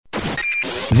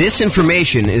This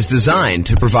information is designed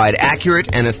to provide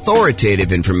accurate and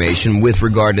authoritative information with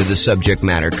regard to the subject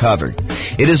matter covered.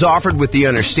 It is offered with the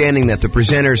understanding that the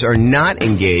presenters are not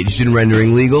engaged in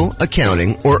rendering legal,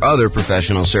 accounting, or other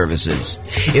professional services.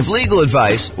 If legal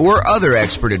advice or other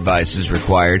expert advice is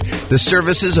required, the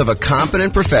services of a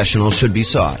competent professional should be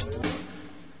sought.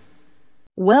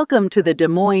 Welcome to the Des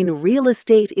Moines Real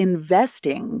Estate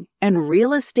Investing and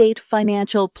Real Estate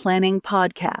Financial Planning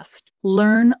Podcast.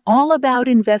 Learn all about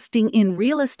investing in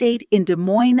real estate in Des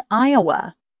Moines,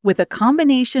 Iowa, with a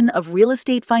combination of real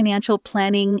estate financial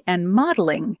planning and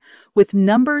modeling with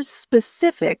numbers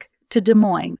specific to Des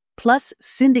Moines, plus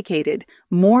syndicated,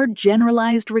 more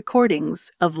generalized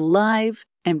recordings of live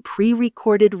and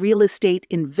pre-recorded real estate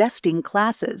investing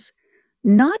classes,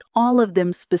 not all of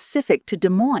them specific to Des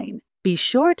Moines. Be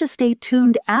sure to stay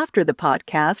tuned after the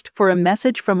podcast for a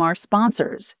message from our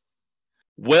sponsors.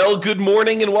 Well, good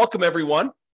morning and welcome,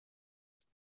 everyone.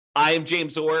 I am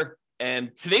James Orr,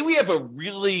 and today we have a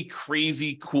really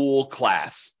crazy, cool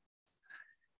class.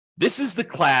 This is the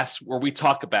class where we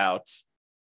talk about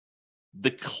the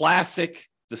classic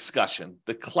discussion,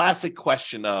 the classic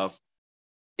question of,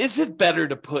 is it better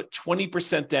to put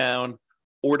 20% down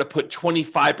or to put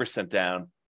 25% down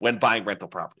when buying rental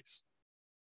properties?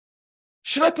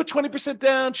 Should I put 20%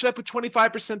 down? Should I put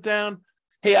 25% down?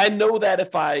 Hey, I know that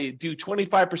if I do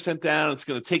 25% down, it's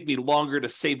going to take me longer to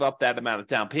save up that amount of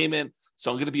down payment.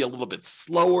 So I'm going to be a little bit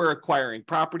slower acquiring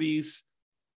properties.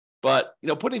 But,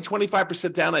 putting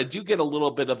 25% down, I do get a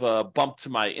little bit of a bump to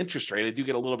my interest rate. I do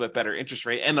get a little bit better interest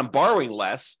rate, and I'm borrowing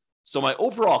less. So my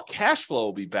overall cash flow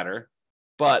will be better.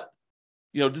 But,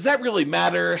 does that really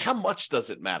matter? How much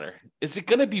does it matter? Is it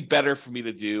going to be better for me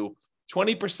to do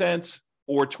 20%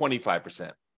 or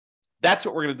 25%? That's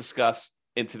what we're going to discuss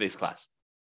in today's class.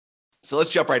 So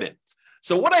let's jump right in.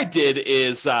 So what I did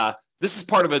is, this is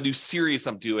part of a new series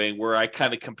I'm doing where I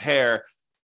kind of compare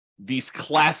these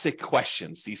classic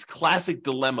questions, these classic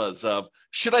dilemmas of,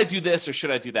 should I do this or should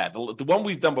I do that? The one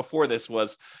we've done before this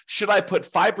was, should I put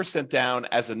 5% down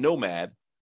as a nomad,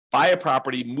 buy a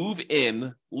property, move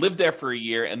in, live there for a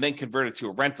year, and then convert it to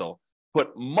a rental,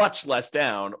 put much less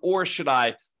down, or should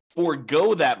I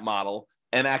forego that model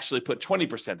and actually put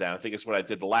 20% down? I think it's what I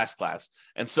did the last class.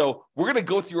 And so we're going to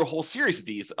go through a whole series of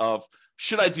these of,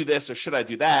 should I do this or should I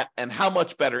do that? And how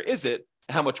much better is it?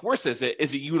 How much worse is it?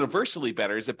 Is it universally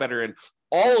better? Is it better in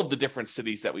all of the different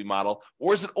cities that we model?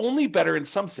 Or is it only better in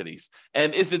some cities?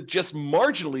 And is it just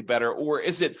marginally better? Or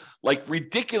is it like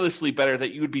ridiculously better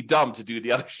that you would be dumb to do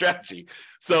the other strategy?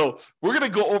 So we're going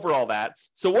to go over all that.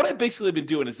 So what I've basically been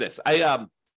doing is this.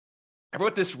 I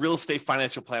wrote this real estate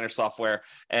financial planner software,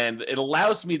 and it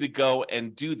allows me to go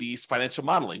and do these financial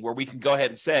modeling where we can go ahead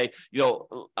and say, you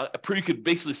could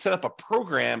basically set up a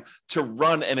program to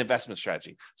run an investment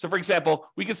strategy. So for example,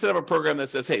 we can set up a program that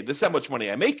says, hey, this is how much money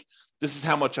I make. This is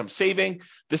how much I'm saving.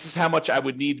 This is how much I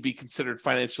would need to be considered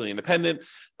financially independent.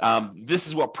 This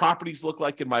is what properties look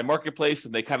like in my marketplace,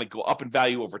 and they kind of go up in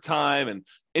value over time, and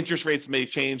interest rates may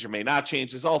change or may not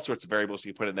change. There's all sorts of variables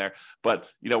you put in there, but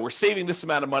we're saving this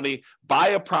amount of money. Buy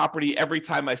a property every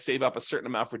time I save up a certain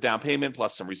amount for down payment,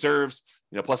 plus some reserves,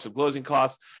 plus some closing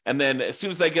costs. And then as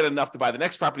soon as I get enough to buy the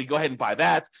next property, go ahead and buy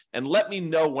that. And let me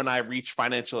know when I reach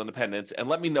financial independence, and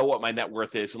let me know what my net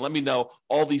worth is, and let me know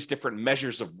all these different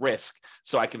measures of risk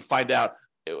so I can find out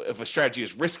if a strategy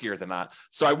is riskier than not.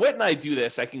 So I went and I do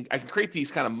this. I can create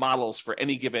these kind of models for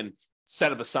any given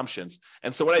set of assumptions.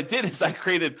 And so what I did is I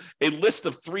created a list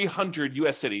of 300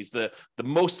 U.S. cities, the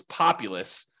most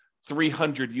populous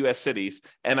 300 U.S. cities,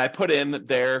 and I put in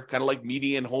their kind of like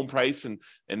median home price and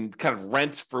kind of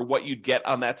rent for what you'd get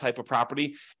on that type of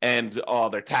property, and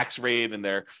their tax rate and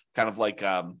their kind of like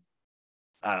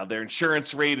their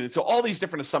insurance rate, and so all these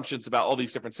different assumptions about all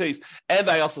these different cities. And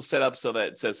I also set up so that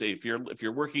it says, hey, if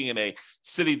you're working in a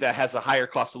city that has a higher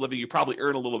cost of living, you probably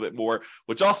earn a little bit more,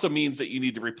 which also means that you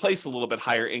need to replace a little bit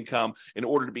higher income in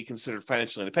order to be considered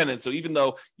financially independent. So even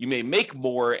though you may make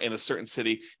more in a certain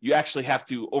city, you actually have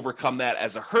to overcome that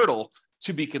as a hurdle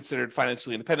to be considered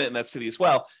financially independent in that city as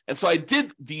well. And so I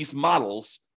did these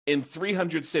models in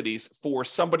 300 cities for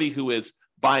somebody who is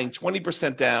buying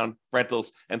 20% down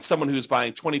rentals and someone who's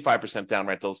buying 25% down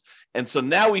rentals. And so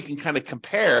now we can kind of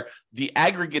compare the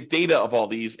aggregate data of all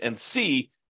these and see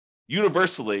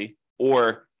universally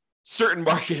or certain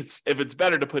markets if it's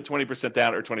better to put 20%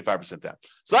 down or 25% down.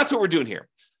 So that's what we're doing here.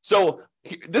 So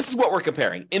this is what we're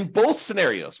comparing. In both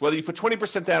scenarios, whether you put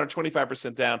 20% down or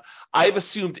 25% down, I've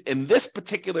assumed in this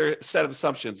particular set of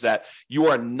assumptions that you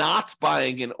are not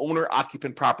buying an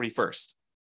owner-occupant property first.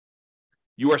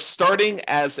 You are starting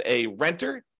as a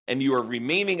renter and you are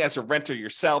remaining as a renter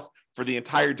yourself for the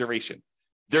entire duration.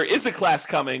 There is a class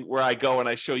coming where I go and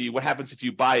I show you what happens if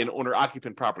you buy an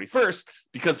owner-occupant property first,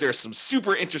 because there are some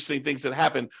super interesting things that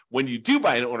happen when you do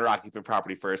buy an owner-occupant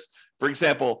property first. For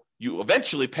example, you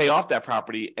eventually pay off that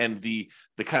property, and the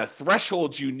kind of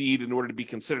threshold you need in order to be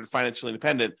considered financially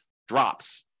independent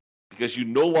drops, because you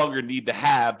no longer need to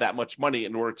have that much money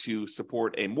in order to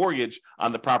support a mortgage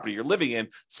on the property you're living in.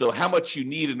 So how much you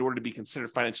need in order to be considered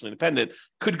financially independent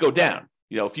could go down.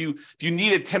 If you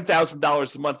needed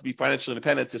 $10,000 a month to be financially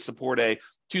independent to support a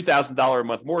 $2,000 a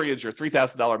month mortgage or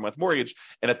 $3,000 a month mortgage,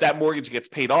 and if that mortgage gets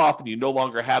paid off and you no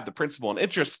longer have the principal and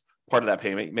interest part of that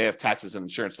payment, you may have taxes and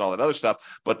insurance and all that other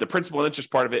stuff, but the principal and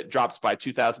interest part of it drops by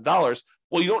 $2,000.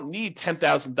 Well, you don't need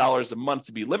 $10,000 a month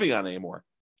to be living on anymore.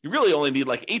 You really only need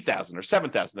like $8,000 or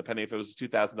 $7,000, depending if it was a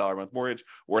 $2,000 a month mortgage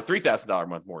or a $3,000 a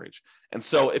month mortgage. And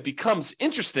so it becomes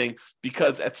interesting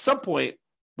because at some point,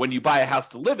 when you buy a house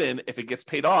to live in, if it gets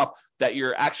paid off, that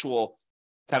your actual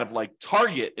kind of like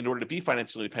target in order to be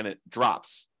financially independent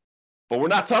drops. But we're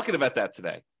not talking about that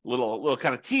today. Little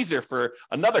kind of teaser for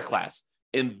another class.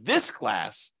 In this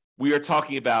class, we are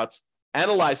talking about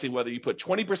analyzing whether you put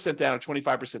 20% down or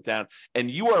 25% down, and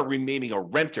you are remaining a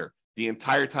renter the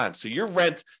entire time. So your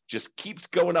rent just keeps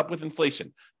going up with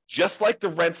inflation, just like the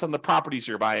rents on the properties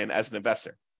you're buying as an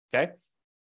investor, okay?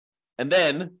 And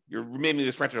then you're remaining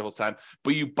this renter the whole time,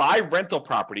 but you buy rental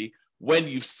property when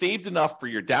you've saved enough for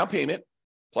your down payment,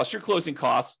 plus your closing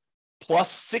costs,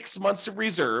 plus 6 months of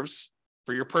reserves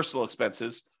for your personal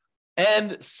expenses,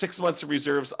 and 6 months of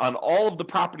reserves on all of the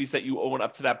properties that you own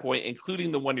up to that point,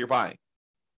 including the one you're buying.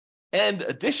 And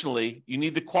additionally, you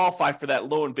need to qualify for that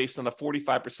loan based on a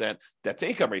 45% debt to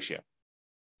income ratio.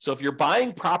 So if you're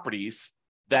buying properties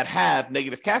that have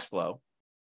negative cash flow,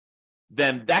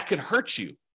 then that could hurt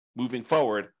you moving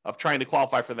forward of trying to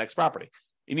qualify for the next property.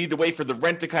 You need to wait for the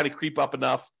rent to kind of creep up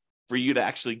enough for you to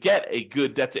actually get a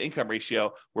good debt to income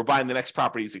ratio where buying the next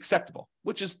property is acceptable,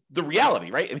 which is the reality,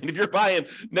 right? I mean, if you're buying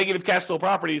negative cash flow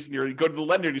properties and you go to the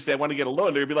lender and you say, I want to get a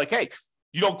loan, they'll be like, hey,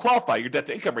 you don't qualify. Your debt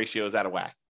to income ratio is out of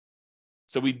whack.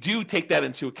 So we do take that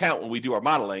into account when we do our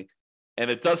modeling.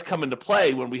 And it does come into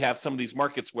play when we have some of these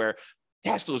markets where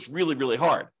cash flow is really, really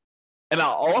hard. And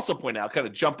I'll also point out, kind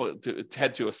of jump to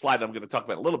head to a slide I'm going to talk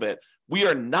about in a little bit, we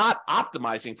are not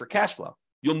optimizing for cash flow.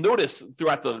 You'll notice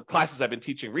throughout the classes I've been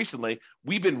teaching recently,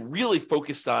 we've been really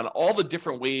focused on all the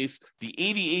different ways, the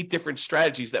 88 different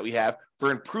strategies that we have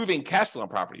for improving cash flow on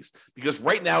properties. Because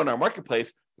right now in our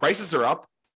marketplace, prices are up,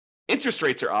 interest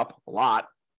rates are up a lot,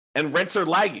 and rents are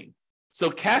lagging.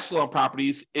 So cash flow on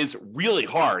properties is really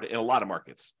hard in a lot of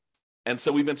markets. And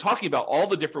so we've been talking about all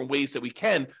the different ways that we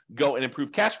can go and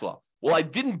improve cash flow. Well, I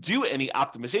didn't do any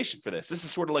optimization for this. This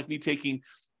is sort of like me taking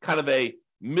kind of a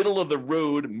middle of the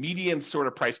road, median sort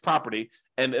of price property.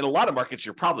 And in a lot of markets,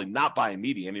 you're probably not buying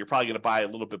median. You're probably going to buy a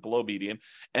little bit below median.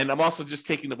 And I'm also just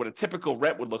taking what a typical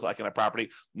rent would look like in a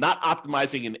property, not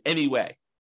optimizing in any way.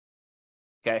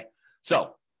 Okay.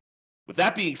 So with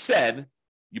that being said,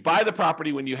 you buy the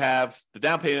property when you have the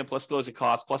down payment plus closing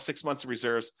costs, plus 6 months of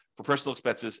reserves for personal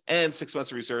expenses and 6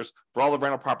 months of reserves for all the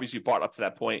rental properties you bought up to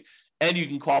that point. And you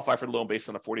can qualify for the loan based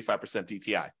on a 45%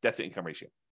 DTI, debt to income ratio.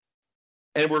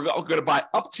 And we're going to buy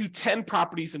up to 10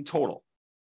 properties in total.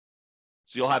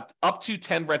 So you'll have up to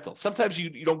 10 rentals. Sometimes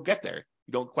you don't get there.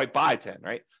 You don't quite buy 10,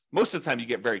 right? Most of the time you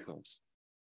get very close.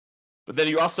 But then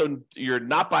you're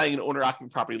not buying an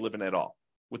owner-occupant property living at all.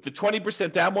 With the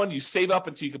 20% down one, you save up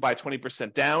until you can buy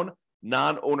 20% down,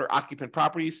 non-owner occupant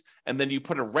properties, and then you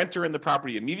put a renter in the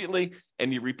property immediately,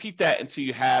 and you repeat that until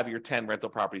you have your 10 rental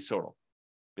properties total,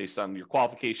 based on your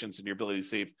qualifications and your ability to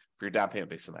save for your down payment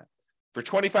based on that. For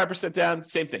 25% down,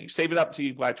 same thing. You save it up until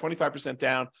you buy 25%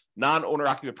 down, non-owner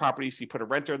occupant properties, you put a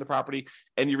renter in the property,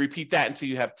 and you repeat that until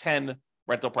you have 10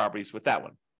 rental properties with that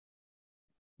one.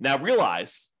 Now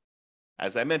realize,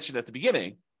 as I mentioned at the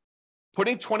beginning,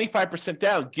 putting 25%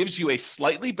 down gives you a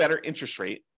slightly better interest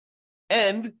rate.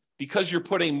 And because you're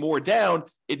putting more down,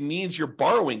 it means you're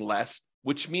borrowing less,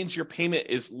 which means your payment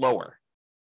is lower.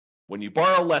 When you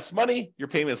borrow less money, your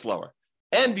payment is lower.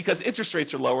 And because interest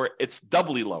rates are lower, it's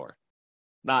doubly lower.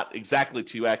 Not exactly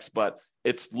 2x, but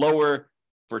it's lower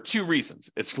for two reasons.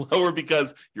 It's lower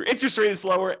because your interest rate is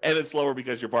lower, and it's lower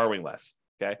because you're borrowing less.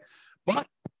 Okay. But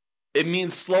it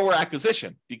means slower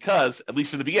acquisition because, at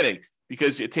least in the beginning,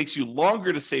 because it takes you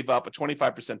longer to save up a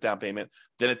 25% down payment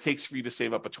than it takes for you to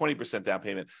save up a 20% down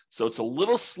payment. So it's a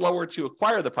little slower to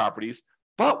acquire the properties,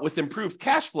 but with improved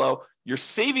cash flow, your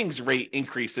savings rate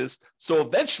increases. So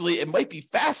eventually it might be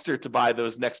faster to buy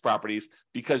those next properties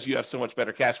because you have so much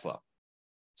better cash flow.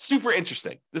 Super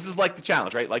interesting. This is like the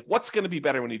challenge, right? Like, what's going to be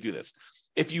better when you do this?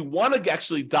 if you want to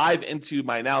actually dive into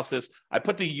my analysis, I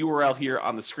put the URL here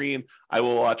on the screen. I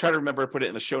will try to remember to put it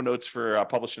in the show notes for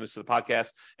publishing this to the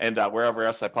podcast and wherever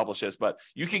else I publish this. But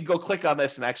you can go click on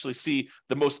this and actually see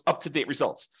the most up-to-date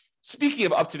results. Speaking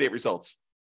of up-to-date results,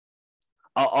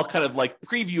 I'll kind of like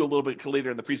preview a little bit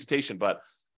later in the presentation, but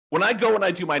when I go and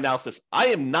I do my analysis, I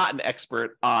am not an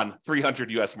expert on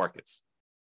 300 US markets,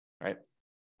 right?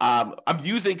 I'm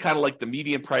using kind of like the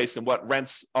median price and what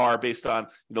rents are based on,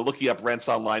 looking up rents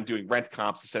online, doing rent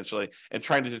comps essentially, and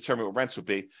trying to determine what rents would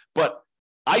be. But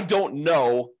I don't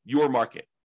know your market.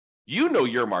 You know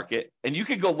your market, and you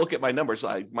can go look at my numbers.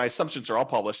 My assumptions are all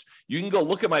published. You can go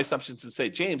look at my assumptions and say,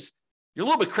 James, you're a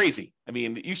little bit crazy. I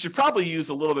mean, you should probably use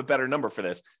a little bit better number for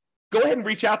this. Go ahead and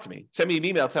reach out to me. Send me an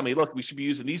email. Tell me, look, we should be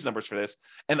using these numbers for this.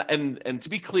 And to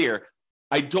be clear,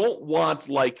 I don't want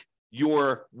like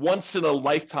your once in a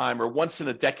lifetime or once in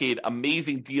a decade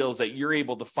amazing deals that you're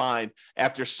able to find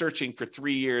after searching for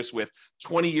 3 years with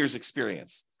 20 years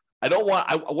experience.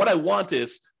 What I want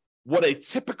is what a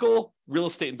typical real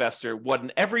estate investor, what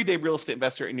an everyday real estate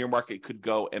investor in your market could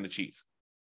go and achieve,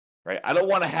 right? I don't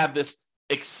want to have this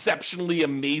exceptionally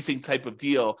amazing type of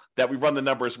deal that we run the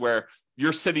numbers where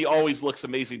your city always looks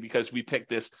amazing because we picked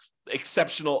this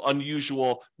exceptional,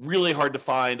 unusual, really hard to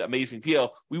find, amazing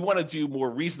deal. We want to do more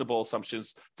reasonable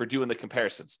assumptions for doing the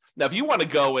comparisons. Now, if you want to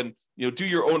go and do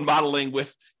your own modeling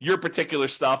with your particular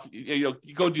stuff, you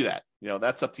go do that.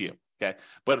 That's up to you. Okay.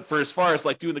 But for as far as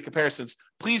like doing the comparisons,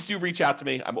 please do reach out to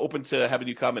me. I'm open to having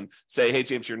you come and say, hey,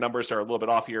 James, your numbers are a little bit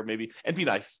off here, maybe, and be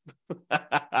nice.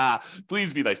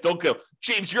 Please be nice. Don't go,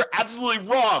 James, you're absolutely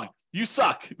wrong. You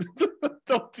suck.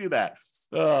 Don't do that.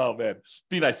 Oh, man.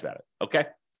 Be nice about it. Okay.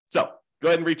 So go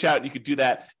ahead and reach out. You could do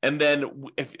that. And then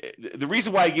if the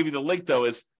reason why I gave you the link, though,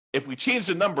 is if we change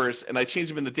the numbers and I change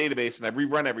them in the database and I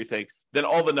rerun everything, then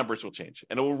all the numbers will change.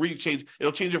 And it will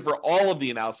it'll change it for all of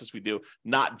the analysis we do,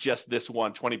 not just this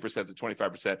one, 20% to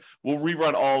 25%. We'll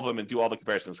rerun all of them and do all the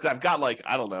comparisons. I've got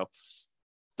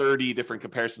 30 different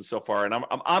comparisons so far, and I'm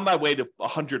on my way to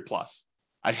 100 plus.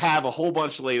 I have a whole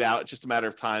bunch laid out. It's just a matter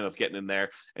of time of getting in there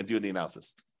and doing the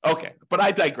analysis. Okay, but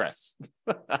I digress.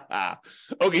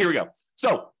 Okay, here we go.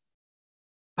 So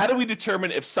how do we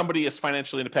determine if somebody is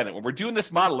financially independent? When we're doing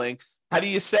this modeling, how do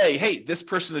you say, hey, this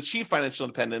person achieved financial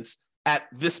independence at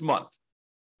this month?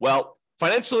 Well,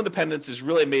 financial independence is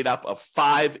really made up of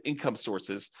 5 income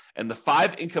sources, and the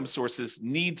 5 income sources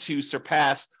need to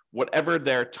surpass whatever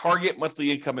their target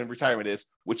monthly income in retirement is,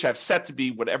 which I've set to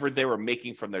be whatever they were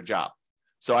making from their job.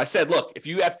 So I said, look, if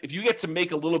you get to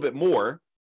make a little bit more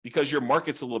because your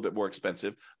market's a little bit more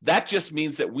expensive, that just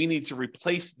means that we need to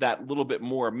replace that little bit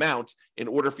more amount in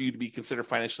order for you to be considered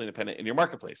financially independent in your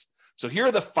marketplace. So here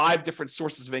are the 5 different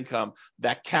sources of income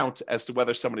that count as to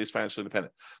whether somebody is financially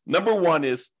independent. Number 1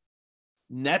 is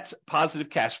net positive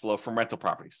cash flow from rental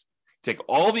properties. Take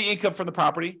all the income from the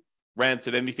property, rent,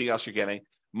 and anything else you're getting,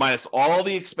 minus all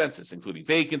the expenses, including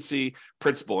vacancy,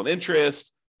 principal and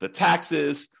interest, the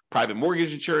taxes, private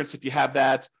mortgage insurance if you have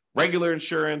that, regular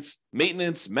insurance,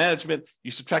 maintenance, management. You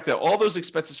subtract out all those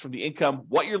expenses from the income.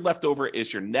 What you're left over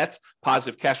is your net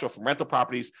positive cash flow from rental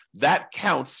properties. That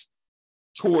counts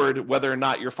toward whether or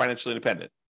not you're financially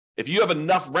independent. If you have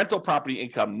enough rental property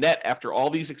income net after all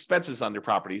these expenses on your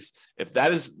properties, if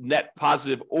that is net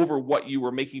positive over what you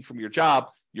were making from your job,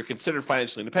 you're considered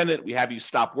financially independent. We have you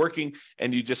stop working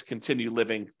and you just continue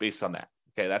living based on that.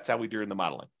 Okay, that's how we do in the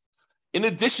modeling. In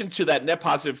addition to that net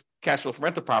positive cash flow from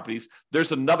rental properties,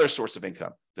 there's another source of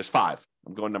income. There's 5.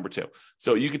 I'm going number 2.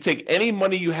 So you can take any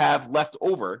money you have left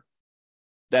over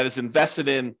that is invested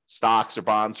in stocks or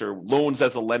bonds or loans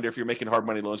as a lender, if you're making hard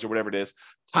money loans or whatever it is,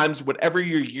 times whatever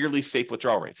your yearly safe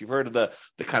withdrawal rate. If you've heard of the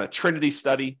kind of Trinity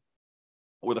study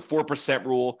or the 4%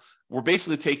 rule, we're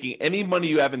basically taking any money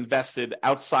you have invested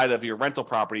outside of your rental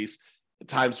properties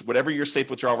times whatever your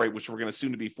safe withdrawal rate, which we're going to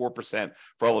assume to be 4%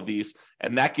 for all of these.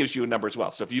 And that gives you a number as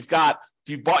well. So if you've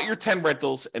bought your 10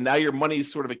 rentals and now your money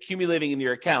is sort of accumulating in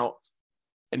your account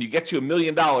and you get to $1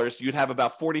 million, you'd have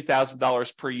about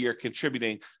 $40,000 per year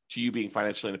contributing to you being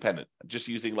financially independent. Just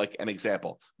using like an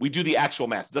example. We do the actual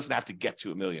math. It doesn't have to get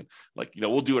to $1 million.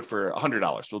 We'll do it for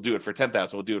 $100. We'll do it for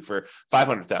 $10,000. We'll do it for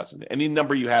 $500,000. Any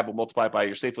number you have, we'll multiply by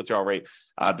your safe withdrawal rate,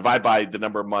 divide by the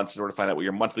number of months in order to find out what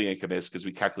your monthly income is, because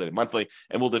we calculate it monthly,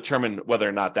 and we'll determine whether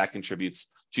or not that contributes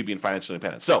to being financially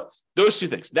independent. So those 2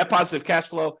 things, net positive cash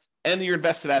flow and your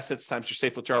invested assets times your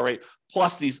safe withdrawal rate,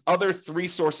 plus these other 3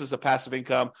 sources of passive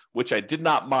income, which I did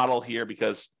not model here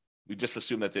because we just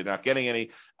assume that they're not getting any,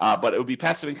 but it would be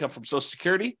passive income from Social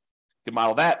Security. You can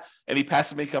model that. Any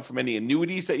passive income from any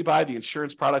annuities that you buy, the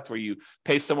insurance product where you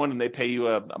pay someone and they pay you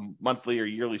a monthly or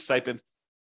yearly stipend.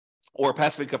 or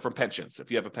passive income from pensions if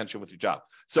you have a pension with your job.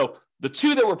 So the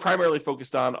two that we're primarily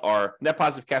focused on are net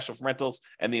positive cash flow from rentals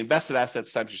and the invested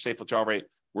assets times your safe withdrawal rate.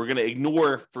 We're going to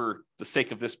ignore, for the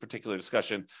sake of this particular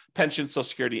discussion, pensions, Social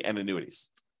Security, and annuities.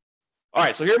 All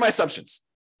right, so here are my assumptions.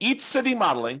 Each city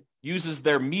modeling uses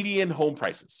their median home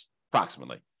prices,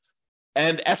 approximately,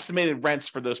 and estimated rents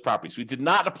for those properties. We did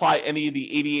not apply any of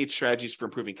the 88 strategies for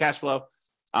improving cash flow.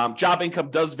 Job income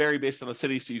does vary based on the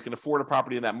city, so you can afford a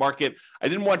property in that market. I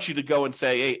didn't want you to go and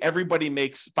say, hey, everybody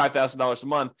makes $5,000 a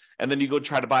month, and then you go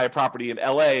try to buy a property in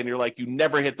LA, and you're like, you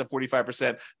never hit the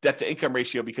 45% debt to income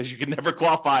ratio because you can never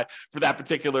qualify for that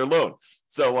particular loan.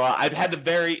 So I've had to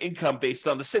vary income based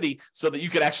on the city so that you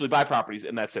could actually buy properties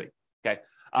in that city, okay?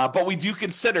 But we do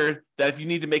consider that if you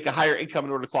need to make a higher income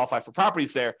in order to qualify for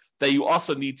properties there, that you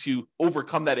also need to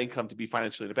overcome that income to be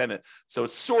financially independent. So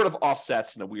it sort of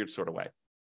offsets in a weird sort of way.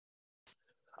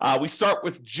 We start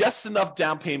with just enough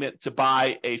down payment to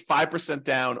buy a 5%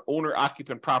 down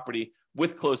owner-occupant property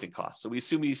with closing costs. So we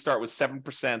assume you start with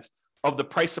 7% of the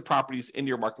price of properties in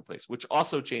your marketplace, which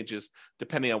also changes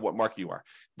depending on what market you are.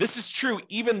 This is true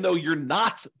even though you're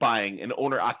not buying an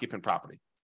owner-occupant property,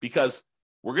 because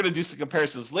we're going to do some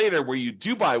comparisons later where you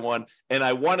do buy one, and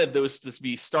I wanted those to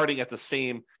be starting at the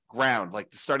same ground, like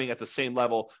starting at the same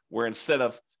level, where instead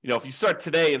of, if you start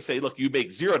today and say, look, you make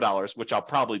 $0, which I'll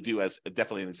probably do as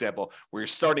definitely an example, where you're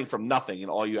starting from nothing and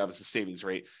all you have is a savings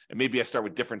rate, and maybe I start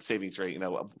with different savings rate,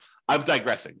 I'm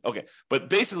digressing. Okay. But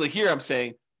basically here I'm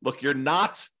saying, look, you're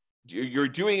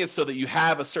doing it so that you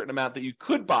have a certain amount that you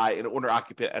could buy an owner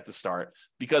occupant at the start,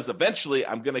 because eventually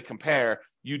I'm going to compare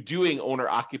you doing owner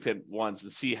occupant ones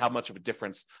and see how much of a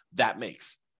difference that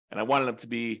makes. And I wanted them to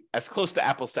be as close to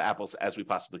apples as we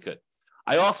possibly could.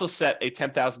 I also set a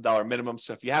 $10,000 minimum.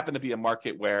 So if you happen to be a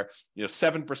market where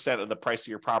 7% of the price of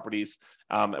your properties,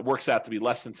 it works out to be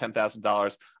less than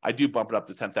 $10,000, I do bump it up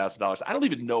to $10,000. I don't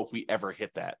even know if we ever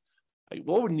hit that.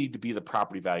 What would need to be the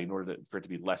property value in order for it to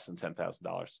be less than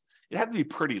 $10,000? It had to be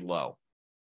pretty low.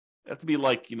 It had to be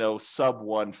like, sub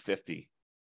 150.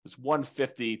 It's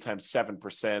 150 times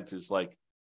 7% is like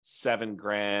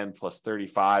 $7,000 plus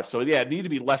 35. So yeah, it needed to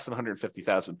be less than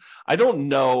 150,000. I don't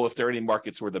know if there are any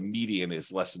markets where the median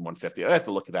is less than 150. I have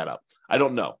to look that up. I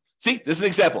don't know. See, this is an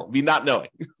example of me not knowing.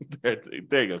 There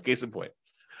you go. Case in point.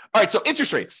 All right. So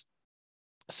interest rates.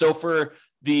 So for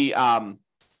the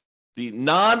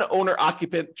non-owner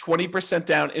occupant 20%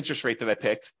 down interest rate that I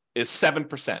picked is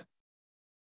 7%.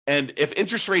 And if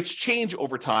interest rates change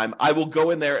over time, I will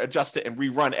go in there, adjust it, and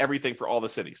rerun everything for all the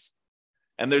cities.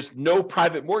 And there's no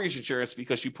private mortgage insurance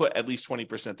because you put at least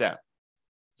 20% down.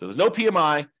 So there's no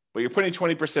PMI, but you're putting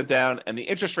 20% down, and the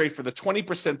interest rate for the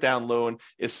 20% down loan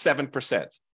is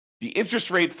 7%. The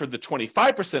interest rate for the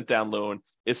 25% down loan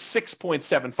is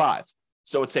 6.75.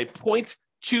 So it's a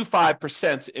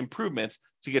 0.25% improvement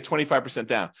to get 25%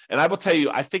 down. And I will tell you,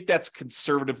 I think that's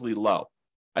conservatively low.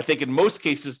 I think in most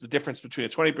cases, the difference between a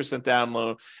 20% down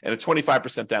loan and a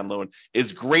 25% down loan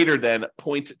is greater than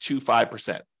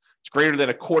 0.25%. It's greater than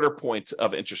a quarter point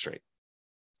of interest rate.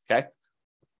 Okay.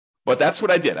 But that's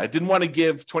what I did. I didn't want to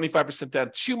give 25%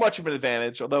 down too much of an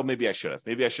advantage, although maybe I should have.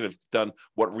 Maybe I should have done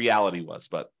what reality was,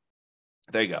 but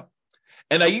there you go.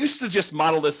 And I used to just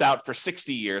model this out for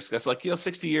 60 years. Because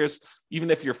 60 years, even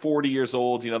if you're 40 years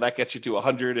old, that gets you to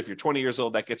 100. If you're 20 years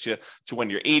old, that gets you to when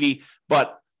you're 80.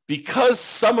 But because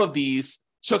some of these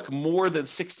took more than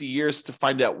 60 years to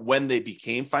find out when they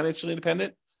became financially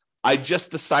independent, I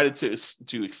just decided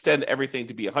to extend everything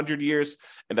to be 100 years.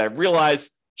 And I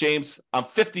realized, James, I'm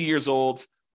 50 years old.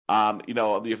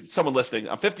 If someone listening,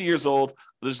 I'm 50 years old.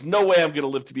 There's no way I'm going to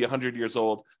live to be 100 years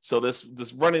old. So this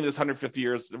running this 150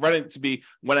 years, running to be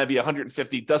when I be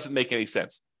 150 doesn't make any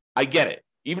sense. I get it.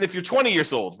 Even if you're 20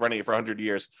 years old, running it for 100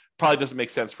 years probably doesn't make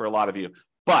sense for a lot of you.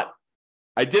 But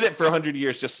I did it for 100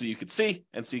 years just so you could see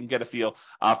and so you can get a feel.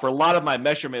 For a lot of my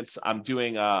measurements, I'm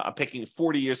picking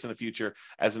 40 years in the future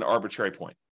as an arbitrary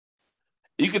point.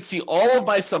 You can see all of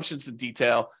my assumptions in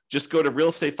detail. Just go to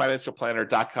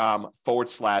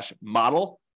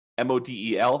realestatefinancialplanner.com/model,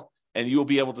 MODEL, and you'll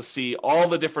be able to see all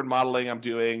the different modeling I'm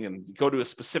doing and go to a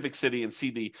specific city and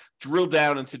see the drill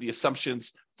down into the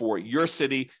assumptions for your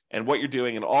city and what you're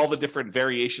doing and all the different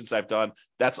variations I've done.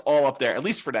 That's all up there, at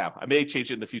least for now. I may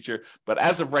change it in the future, but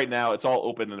as of right now, it's all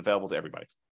open and available to everybody.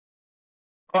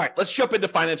 All right, let's jump into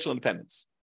financial independence.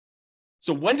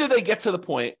 So when do they get to the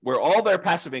point where all their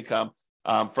passive income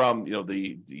from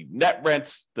the net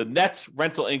rent, the net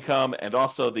rental income, and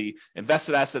also the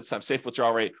invested assets times safe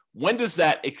withdrawal rate, when does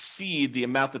that exceed the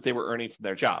amount that they were earning from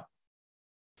their job?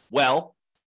 Well,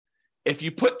 if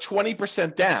you put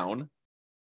 20% down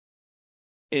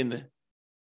in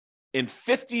in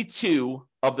 52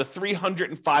 of the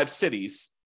 305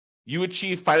 cities, you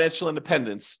achieve financial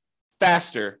independence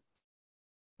faster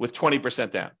with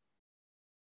 20% down.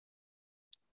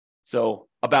 So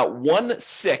about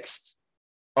 1/6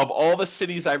 of all the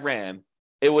cities I ran,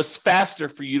 it was faster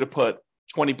for you to put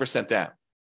 20% down.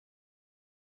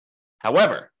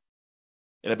 However,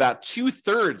 in about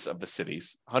 2/3 of the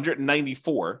cities,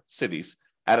 194 cities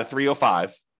out of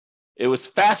 305, it was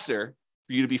faster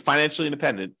for you to be financially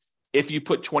independent if you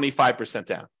put 25%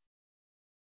 down.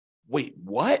 Wait,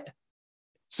 what?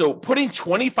 So putting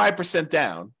 25%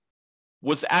 down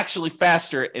was actually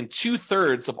faster in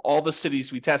 2/3 of all the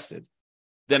cities we tested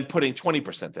than putting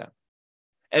 20% down.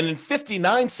 And in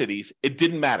 59 cities, it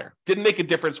didn't matter. Didn't make a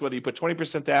difference whether you put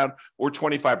 20% down or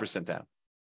 25% down.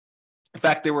 In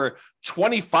fact, there were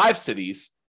 25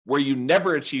 cities where you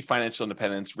never achieved financial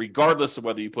independence, regardless of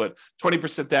whether you put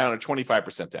 20% down or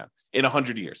 25% down in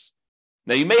 100 years.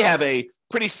 Now, you may have a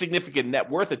pretty significant net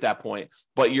worth at that point,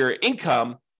 but your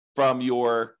income from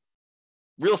your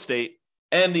real estate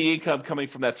and the income coming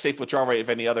from that safe withdrawal rate of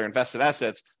any other invested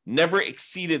assets never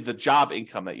exceeded the job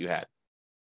income that you had.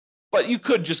 But you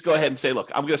could just go ahead and say, look,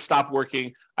 I'm going to stop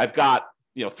working. I've got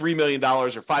 $3 million or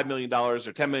 $5 million or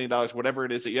 $10 million, whatever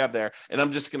it is that you have there, and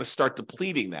I'm just going to start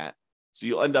depleting that. So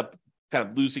you'll end up kind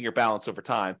of losing your balance over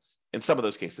time in some of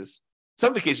those cases. Some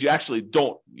of the cases you actually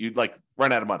don't, you'd like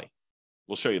run out of money.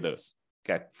 We'll show you those.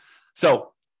 Okay.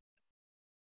 So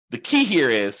the key here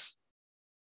is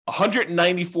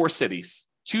 194 cities,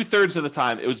 2/3 of the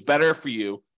time, it was better for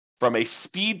you from a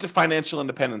speed to financial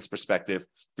independence perspective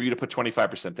for you to put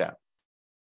 25% down.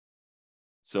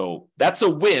 So that's a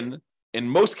win in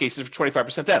most cases for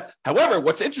 25% down. However,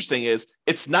 what's interesting is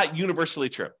it's not universally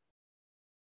true.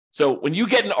 So when you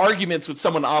get in arguments with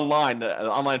someone online, an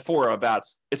online forum about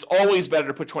it's always better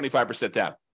to put 25%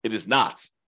 down, it is not.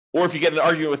 Or if you get in an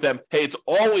argument with them, hey, it's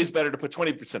always better to put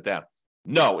 20% down.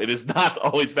 No, it is not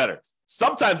always better.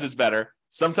 Sometimes it's better,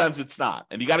 sometimes it's not.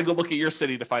 And you got to go look at your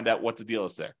city to find out what the deal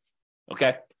is there.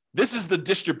 Okay? This is the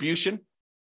distribution.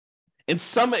 In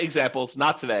some examples,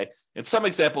 not today, in some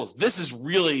examples, this is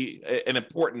really an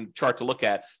important chart to look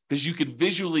at because you could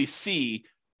visually see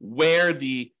where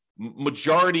the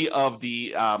majority of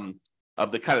the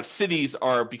kind of cities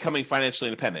are becoming financially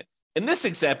independent. In this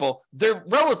example, they're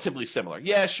relatively similar.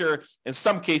 Yeah, sure. In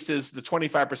some cases, the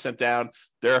 25% down,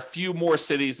 there are a few more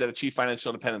cities that achieve financial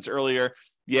independence earlier.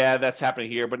 Yeah, that's happening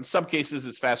here. But in some cases,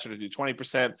 it's faster to do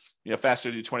 20%,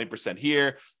 faster to do 20%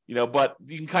 here, but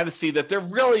you can kind of see that they're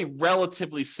really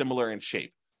relatively similar in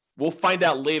shape. We'll find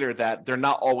out later that they're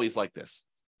not always like this.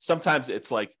 Sometimes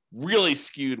it's like really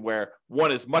skewed where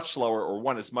one is much slower or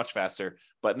one is much faster.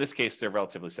 But in this case, they're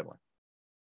relatively similar.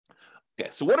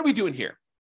 Okay, so what are we doing here?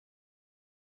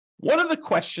 One of the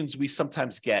questions we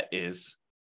sometimes get is,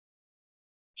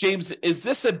 James, is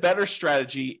this a better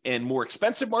strategy in more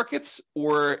expensive markets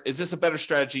or is this a better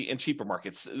strategy in cheaper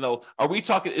markets? Are we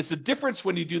talking, is the difference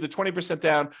when you do the 20%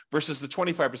 down versus the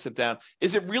 25% down,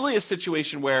 is it really a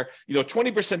situation where,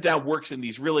 20% down works in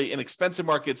these really inexpensive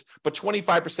markets, but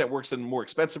 25% works in more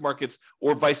expensive markets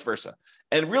or vice versa?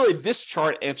 And really this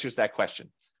chart answers that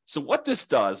question. So what this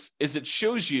does is it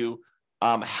shows you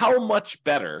how much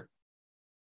better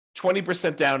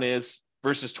 20% down is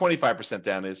versus 25%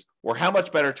 down is, or how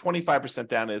much better 25%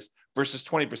 down is versus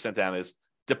 20% down is,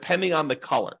 depending on the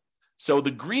color. So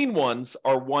the green ones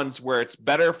are ones where it's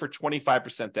better for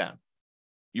 25% down.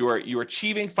 You're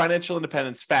achieving financial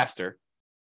independence faster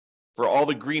for all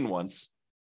the green ones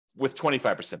with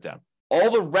 25% down.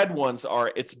 All the red ones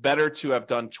are it's better to have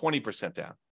done 20%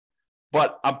 down.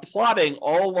 But I'm plotting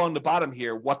all along the bottom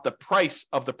here what the price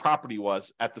of the property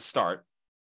was at the start.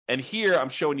 And here I'm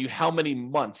showing you how many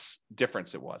months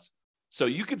difference it was. So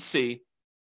you can see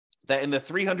that in the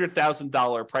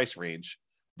 $300,000 price range,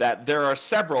 that there are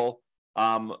several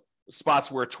spots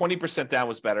where 20% down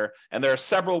was better, and there are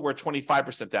several where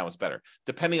 25% down was better,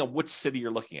 depending on which city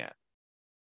you're looking at.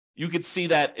 You can see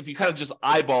that if you kind of just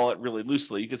eyeball it really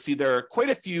loosely, you can see there are quite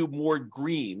a few more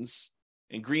greens,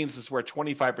 and greens is where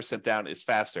 25% down is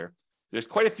faster. There's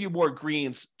quite a few more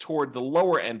greens toward the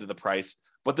lower end of the price,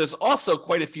 but there's also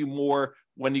quite a few more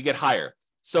when you get higher.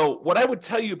 So what I would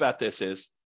tell you about this is,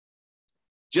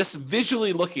 just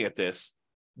visually looking at this,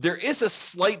 there is a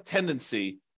slight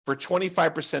tendency for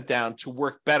 25% down to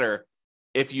work better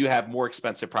if you have more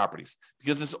expensive properties,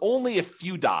 because there's only a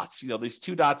few dots, these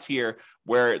two dots here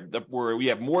where we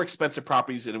have more expensive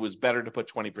properties and it was better to put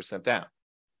 20% down.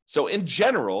 So in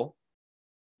general,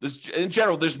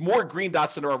 there's more green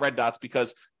dots than there are red dots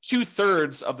because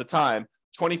 2/3 of the time,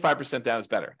 25% down is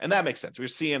better. And that makes sense. We're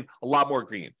seeing a lot more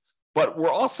green. But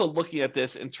we're also looking at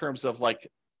this in terms of like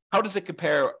how does it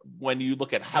compare when you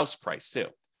look at house price too?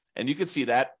 And you can see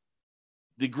that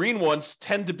the green ones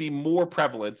tend to be more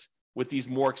prevalent with these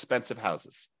more expensive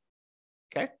houses.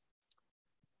 Okay.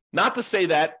 Not to say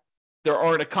that there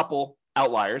aren't a couple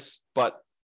outliers, but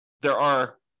there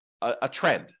are a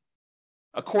trend,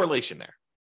 a correlation there.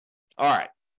 All right.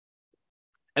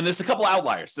 And there's a couple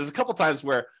outliers. There's a couple times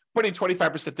where putting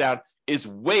 25% down is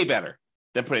way better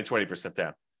than putting 20%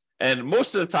 down. And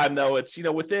most of the time, though, it's,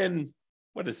 within,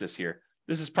 what is this here?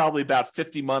 This is probably about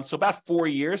 50 months, so about 4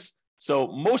 years. So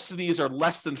most of these are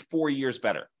less than 4 years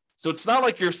better. So it's not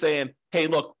like you're saying, hey,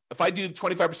 look, if I do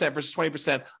 25% versus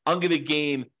 20%, I'm going to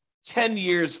gain 10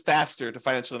 years faster to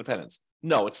financial independence.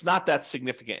 No, it's not that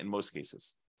significant in most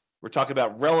cases. We're talking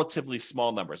about relatively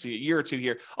small numbers, a year or two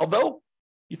here. Although,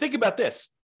 you think about this,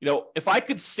 if I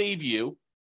could save you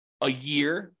a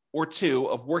year or two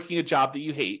of working a job that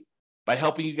you hate by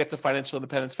helping you get to financial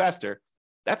independence faster,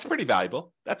 that's pretty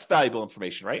valuable. That's valuable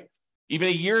information, right? Even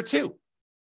a year or two,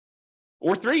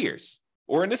 or 3 years,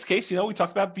 or in this case, we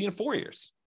talked about being 4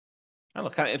 years. I don't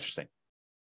know, kind of interesting.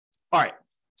 All right,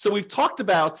 so we've talked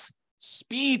about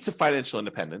speed to financial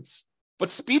independence, but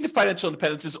speed to financial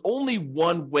independence is only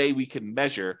one way we can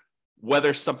measure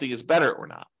whether something is better or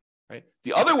not, right?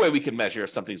 The other way we can measure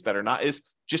if something's better or not is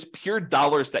just pure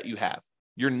dollars that you have,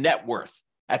 your net worth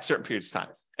at certain periods of time.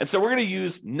 And so we're going to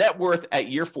use net worth at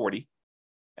year 40,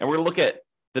 and we're going to look at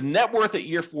the net worth at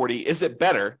year 40. Is it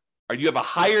better, or do you have a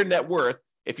higher net worth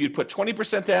if you put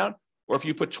 20% down or if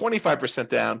you put 25%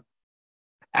 down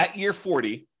at year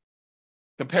 40,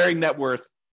 comparing net worth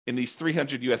in these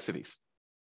 300 U.S. cities?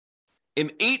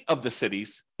 In 8 of the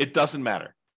cities, it doesn't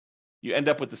matter. You end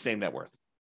up with the same net worth,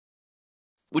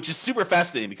 which is super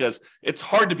fascinating because it's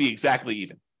hard to be exactly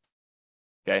even.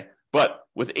 Okay. But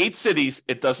with 8 cities,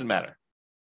 it doesn't matter.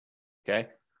 Okay.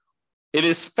 It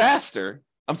is faster.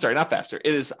 I'm sorry, not faster.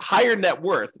 It is higher net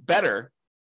worth, better.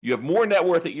 You have more net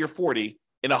worth at year 40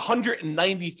 in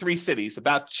 193 cities,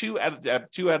 about two-thirds,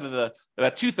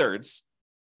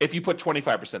 if you put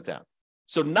 25% down.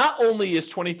 So not only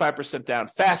is 25% down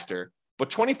faster, but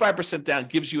 25% down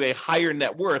gives you a higher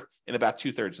net worth in about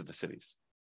 2/3 of the cities.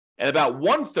 And about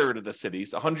 1/3 of the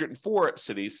cities, 104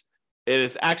 cities, it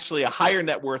is actually a higher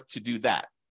net worth to do that,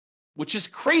 which is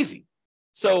crazy.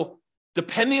 So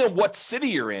depending on what city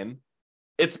you're in,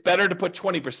 it's better to put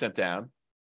 20% down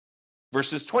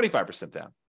versus 25%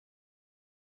 down.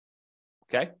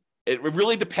 Okay? It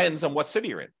really depends on what city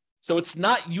you're in. So it's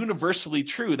not universally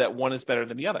true that one is better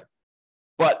than the other.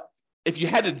 But if you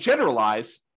had to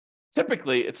generalize,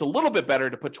 typically it's a little bit better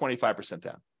to put 25%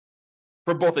 down.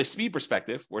 From both a speed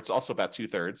perspective, where it's also about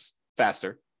 2/3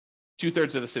 faster,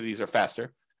 2/3 of the cities are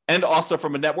faster, and also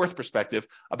from a net worth perspective,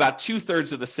 about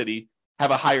 2/3 of the city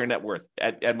have a higher net worth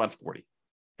at month 40.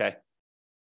 Okay.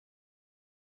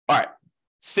 All right.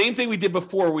 Same thing we did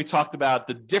before. We talked about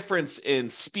the difference in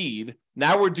speed.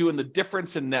 Now we're doing the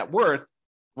difference in net worth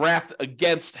graphed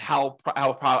against how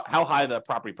high the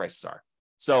property prices are.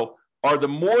 So are the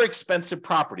more expensive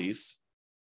properties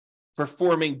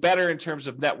performing better in terms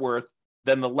of net worth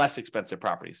than the less expensive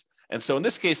properties? And so in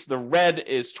this case, the red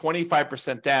is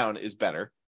 25% down is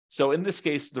better. So in this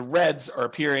case, the reds are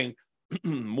appearing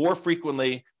more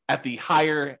frequently at the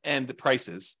higher end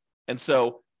prices. And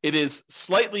so it is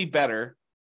slightly better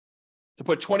to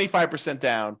put 25%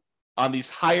 down on these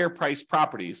higher priced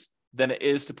properties than it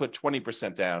is to put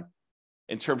 20% down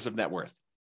in terms of net worth.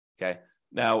 Okay.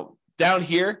 Now down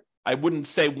here, I wouldn't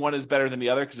say one is better than the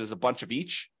other because there's a bunch of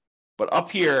each, but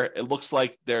up here, it looks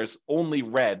like there's only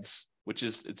reds, which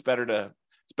is, it's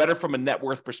better from a net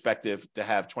worth perspective to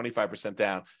have 25%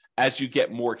 down as you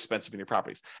get more expensive in your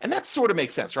properties. And that sort of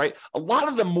makes sense, right? A lot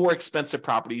of the more expensive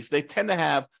properties, they tend to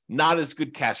have not as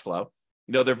good cash flow.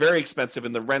 They're very expensive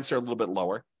and the rents are a little bit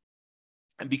lower.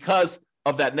 And because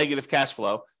of that negative cash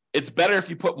flow, it's better if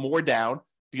you put more down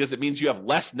because it means you have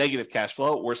less negative cash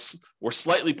flow or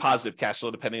slightly positive cash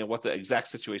flow, depending on what the exact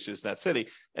situation is in that city.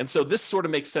 And so this sort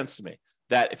of makes sense to me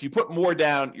that if you put more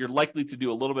down, you're likely to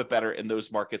do a little bit better in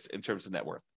those markets in terms of net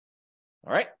worth.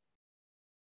 All right.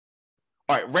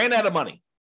 All right. Ran out of money.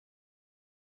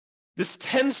 This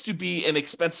tends to be in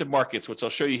expensive markets, which I'll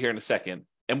show you here in a second.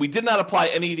 And we did not apply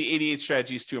any of the 88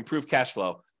 strategies to improve cash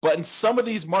flow. But in some of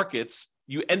these markets,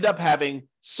 you end up having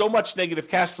so much negative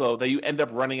cash flow that you end up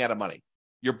running out of money.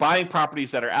 You're buying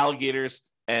properties that are alligators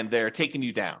and they're taking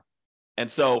you down.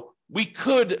 And so we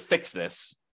could fix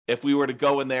this if we were to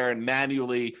go in there and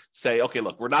manually say, okay,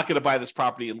 look, we're not going to buy this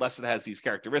property unless it has these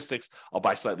characteristics. I'll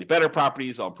buy slightly better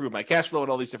properties. I'll improve my cash flow in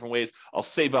all these different ways. I'll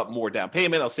save up more down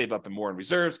payment. I'll save up more in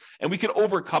reserves. And we could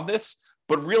overcome this,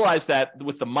 but realize that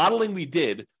with the modeling we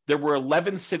did, there were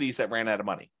 11 cities that ran out of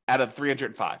money out of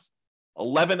 305.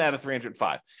 11 out of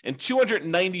 305. In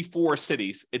 294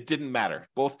 cities, it didn't matter.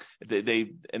 Both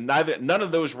none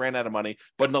of those ran out of money,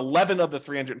 but in 11 of the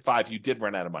 305, you did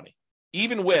run out of money,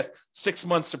 even with 6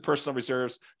 months of personal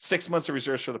reserves, 6 months of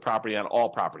reserves for the property on all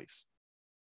properties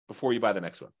before you buy the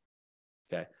next one.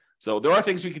 Okay, so there are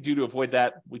things we could do to avoid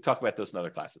that. We talk about those in other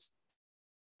classes.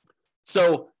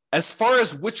 So as far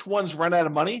as which ones run out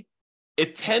of money,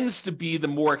 it tends to be the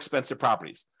more expensive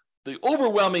properties. The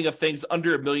overwhelming of things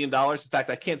under $1 million. In fact,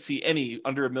 I can't see any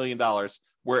under $1 million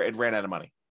where it ran out of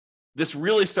money. This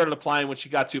really started applying when she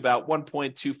got to about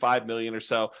 1.25 million or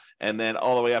so, and then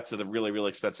all the way up to the really, really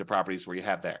expensive properties where you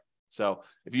have there. So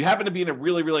if you happen to be in a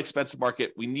really, really expensive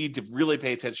market, we need to really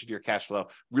pay attention to your cash flow,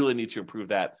 really need to improve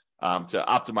that, to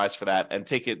optimize for that, and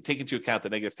take into account the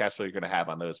negative cash flow you're going to have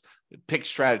on those. Pick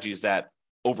strategies that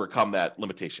overcome that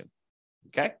limitation.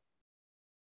 Okay?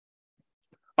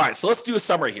 All right, so let's do a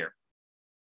summary here.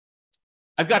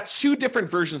 I've got two different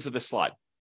versions of this slide.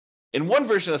 In one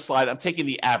version of the slide, I'm taking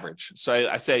the average. So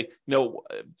I say,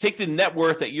 take the net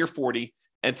worth at year 40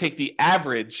 and take the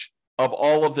average of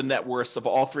all of the net worths of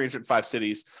all 305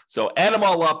 cities. So add them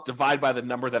all up, divide by the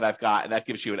number that I've got, and that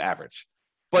gives you an average.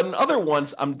 But in other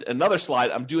ones, another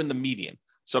slide, I'm doing the median.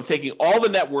 So I'm taking all the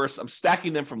net worths, I'm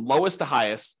stacking them from lowest to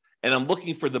highest, and I'm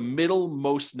looking for the middle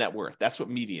most net worth. That's what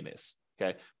median is.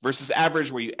 Okay, versus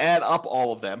average, where you add up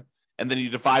all of them and then you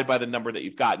divide by the number that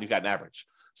you've got, and you've got an average.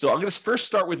 So I'm going to first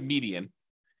start with median,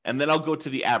 and then I'll go to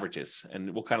the averages,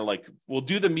 and we'll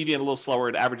do the median a little slower,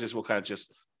 and averages we'll kind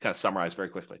of summarize very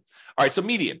quickly. All right, so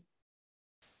median.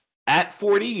 At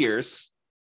 40 years,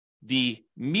 the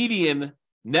median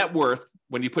net worth,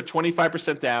 when you put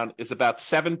 25% down, is about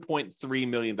 $7.3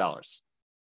 million.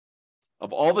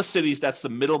 Of all the cities, that's the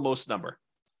middlemost number.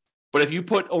 But if you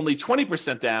put only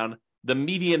 20% down, the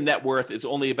median net worth is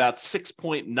only about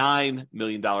 $6.9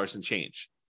 million in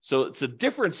change. So it's a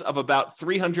difference of about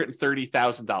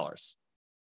 $330,000,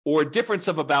 or a difference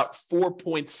of about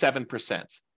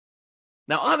 4.7%.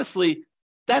 Now, honestly,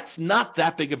 that's not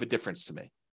that big of a difference to me.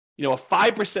 A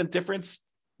 5% difference,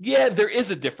 yeah, there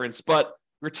is a difference, but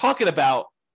we're talking about,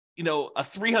 a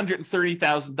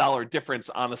 $330,000 difference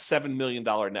on a $7 million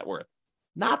net worth.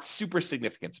 Not super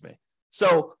significant to me.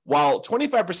 So while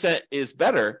 25% is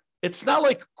better, it's not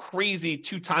like crazy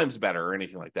 2 times better or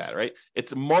anything like that, right?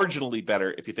 It's marginally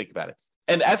better if you think about it.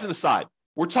 And as an aside,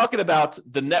 we're talking about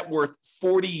the net worth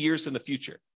 40 years in the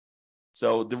future.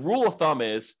 So the rule of thumb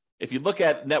is, if you look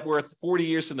at net worth 40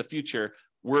 years in the future,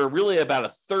 we're really about a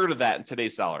third of that in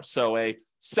today's dollars. So a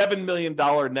 $7 million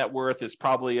net worth is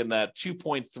probably in that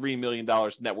 $2.3 million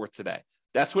net worth today.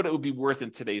 That's what it would be worth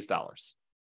in today's dollars.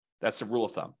 That's the rule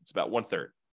of thumb. It's about 1/3.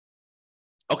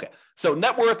 Okay, so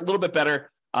net worth, a little bit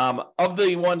better. Of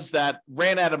the ones that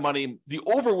ran out of money, the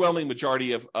overwhelming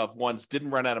majority of ones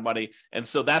didn't run out of money. And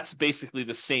so that's basically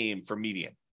the same for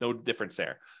median. No difference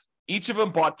there. Each of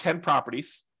them bought 10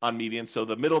 properties on median. So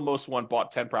the middlemost one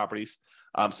bought 10 properties.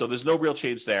 So there's no real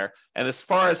change there. And as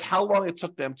far as how long it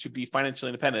took them to be financially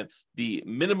independent, the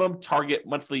minimum target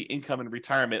monthly income and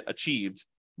retirement achieved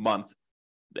month,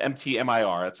 the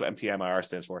MTMIR, that's what MTMIR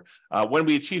stands for. When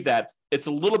we achieve that, it's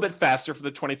a little bit faster for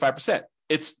the 25%.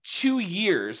 It's 2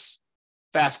 years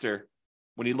faster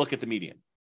when you look at the median.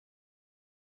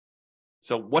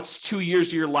 So what's 2 years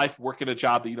of your life working a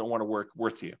job that you don't want to work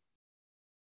worth to you?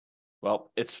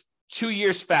 Well, it's 2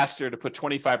 years faster to put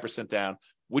 25% down,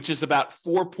 which is about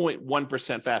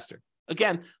 4.1% faster.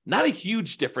 Again, not a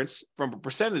huge difference from a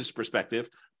percentage perspective,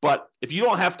 but if you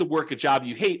don't have to work a job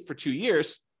you hate for 2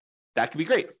 years, that could be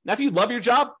great. Now, if you love your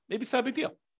job, maybe it's not a big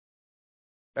deal,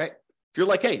 right? If you're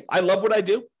like, hey, I love what I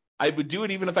do, I would do it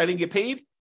even if I didn't get paid,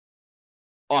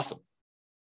 awesome.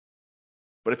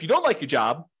 But if you don't like your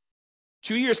job,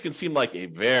 2 years can seem like a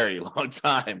very long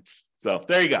time. So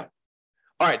there you go.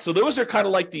 All right, so those are kind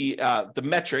of like the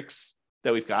metrics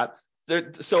that we've got.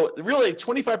 So really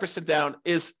 25% down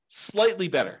is slightly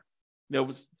better. It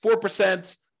was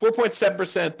 4%,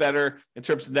 4.7% better in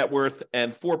terms of net worth,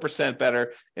 and 4%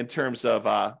 better in terms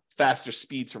of faster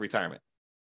speed to retirement,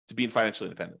 to being financially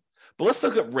independent. But let's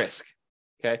look at risk,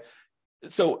 okay?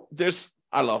 So there's,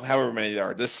 I don't know, however many there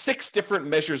are. There's 6 different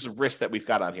measures of risk that we've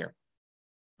got on here.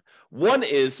 One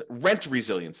is rent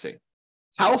resiliency.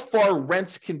 How far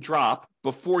rents can drop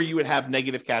before you would have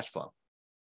negative cash flow.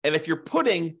 And if you're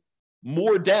putting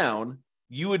more down,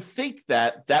 you would think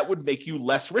that that would make you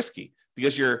less risky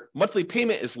because your monthly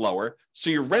payment is lower. So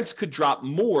your rents could drop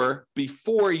more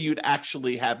before you'd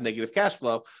actually have negative cash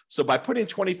flow. So by putting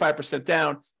 25%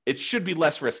 down, it should be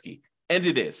less risky. And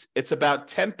it is. It's about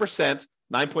 10%,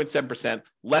 9.7%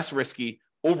 less risky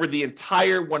over the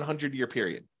entire 100-year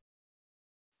period.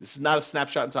 This is not a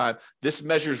snapshot in time. This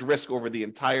measures risk over the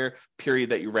entire period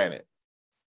that you ran it.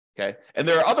 Okay. And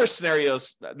there are other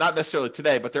scenarios, not necessarily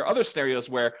today, but there are other scenarios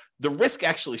where the risk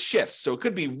actually shifts. So it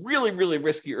could be really, really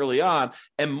risky early on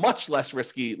and much less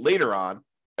risky later on,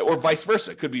 or vice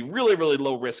versa. It could be really, really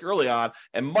low risk early on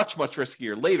and much, much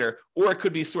riskier later, or it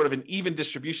could be sort of an even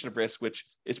distribution of risk, which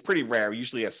is pretty rare.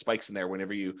 Usually you have spikes in there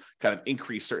whenever you kind of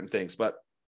increase certain things, but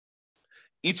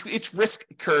each risk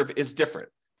curve is different.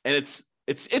 And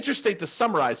it's interesting to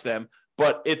summarize them,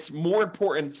 but it's more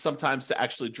important sometimes to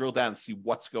actually drill down and see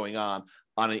what's going on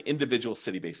an individual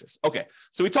city basis. Okay,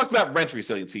 so we talked about rent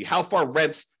resiliency, how far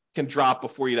rents can drop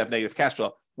before you'd have negative cash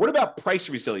flow. What about price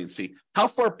resiliency? How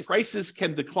far prices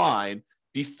can decline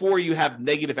before you have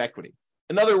negative equity?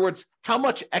 In other words, how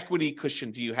much equity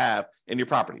cushion do you have in your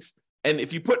properties? And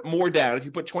if you put more down, if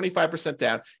you put 25%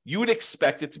 down, you would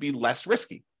expect it to be less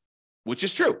risky, which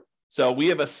is true. So we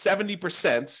have a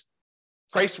 70%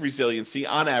 price resiliency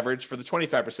on average for the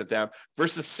 25% down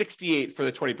versus 68 for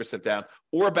the 20% down,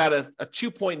 or about a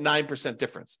 2.9%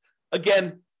 difference.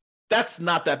 Again, that's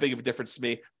not that big of a difference to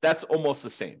me. That's almost the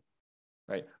same,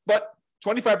 right? But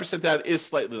 25% down is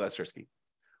slightly less risky.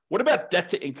 What about debt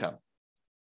to income?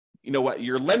 You know what?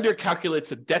 Your lender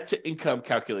calculates a debt to income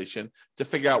calculation to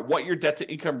figure out what your debt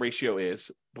to income ratio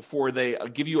is before they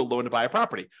give you a loan to buy a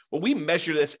property. Well, we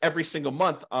measure this every single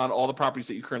month on all the properties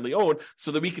that you currently own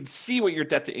so that we can see what your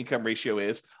debt to income ratio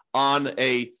is on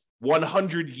a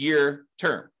 100-year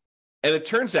term. And it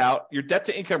turns out your debt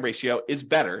to income ratio is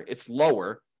better. It's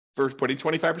lower for putting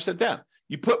 25% down.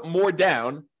 You put more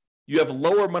down, you have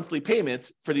lower monthly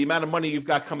payments for the amount of money you've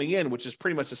got coming in, which is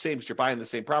pretty much the same as you're buying the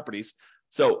same properties.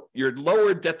 So your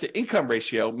lower debt to income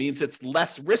ratio means it's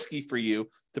less risky for you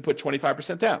to put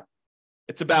 25% down.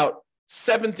 It's about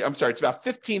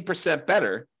 15%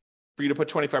 better for you to put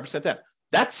 25% down.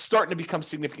 That's starting to become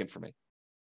significant for me.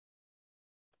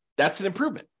 That's an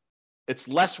improvement. It's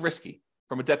less risky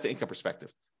from a debt to income perspective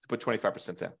to put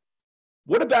 25% down.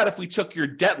 What about if we took your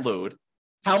debt load,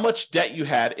 how much debt you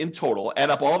had in total, add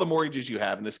up all the mortgages you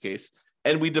have in this case,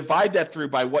 and we divide that through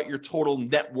by what your total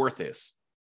net worth is?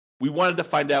 We wanted to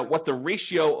find out what the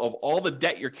ratio of all the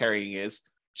debt you're carrying is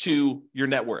to your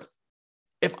net worth.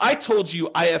 If I told you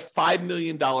I have $5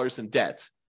 million in debt,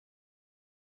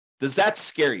 does that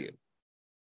scare you?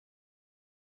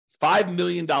 $5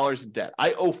 million in debt.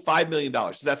 I owe $5 million.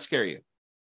 Does that scare you?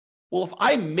 Well, if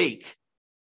I make,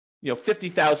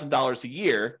 $50,000 a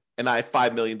year and I have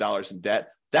 $5 million in debt,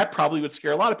 that probably would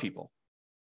scare a lot of people.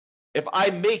 If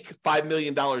I make $5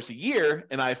 million a year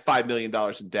and I have $5 million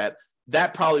in debt,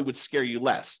 that probably would scare you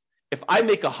less. If I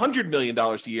make $100 million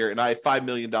a year and I have $5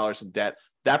 million in debt,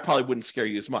 that probably wouldn't scare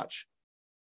you as much.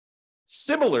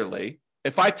 Similarly,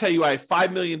 if I tell you I have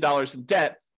 $5 million in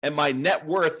debt and my net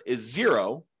worth is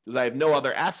zero because I have no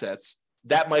other assets,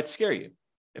 that might scare you.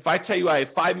 If I tell you I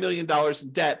have $5 million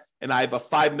in debt and I have a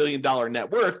 $5 million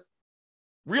net worth,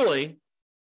 really,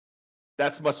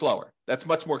 that's much lower. That's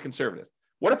much more conservative.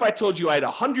 What if I told you I had a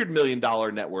 $100 million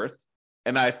net worth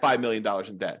and I have $5 million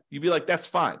in debt? You'd be like, that's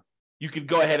fine. You could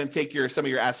go ahead and take some of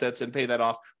your assets and pay that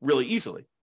off really easily.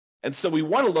 And so we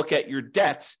want to look at your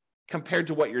debt compared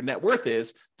to what your net worth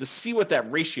is to see what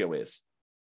that ratio is.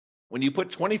 When you put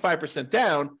 25%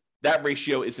 down, that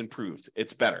ratio is improved.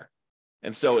 It's better.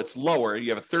 And so it's lower. You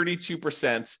have a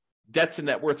 32% debt to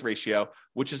net worth ratio,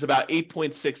 which is about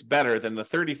 8.6 better than the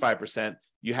 35%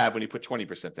 you have when you put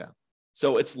 20% down.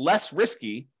 So it's less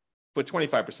risky to put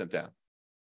 25% down.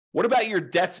 What about your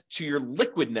debt to your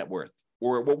liquid net worth,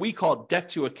 or what we call debt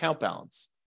to account balance?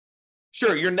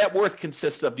 Sure, your net worth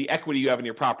consists of the equity you have in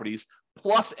your properties,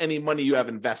 plus any money you have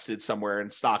invested somewhere in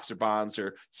stocks or bonds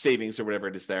or savings or whatever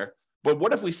it is there. But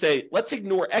what if we say, let's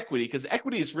ignore equity, because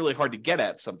equity is really hard to get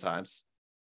at sometimes.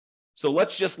 So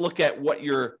let's just look at what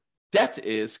your debt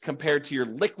is compared to your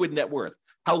liquid net worth,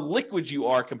 how liquid you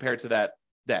are compared to that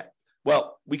debt.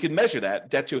 Well, we can measure that,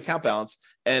 debt to account balance,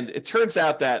 and it turns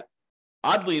out that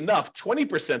oddly enough,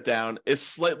 20% down is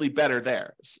slightly better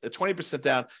there. 20%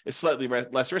 down is slightly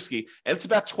less risky, and it's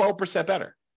about 12%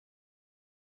 better.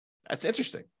 That's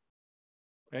interesting,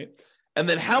 right? And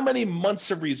then how many months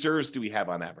of reserves do we have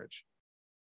on average?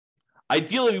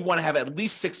 Ideally, we want to have at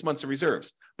least 6 months of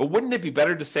reserves, but wouldn't it be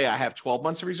better to say I have 12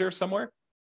 months of reserves somewhere?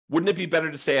 Wouldn't it be better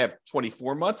to say I have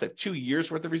 24 months, I have 2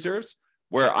 years worth of reserves,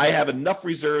 where I have enough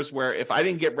reserves where if I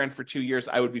didn't get rent for 2 years,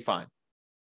 I would be fine?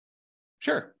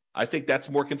 Sure. I think that's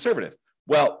more conservative.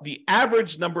 Well, the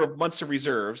average number of months of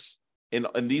reserves in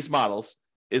these models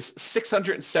is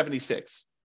 676,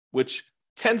 which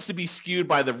tends to be skewed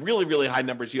by the really, really high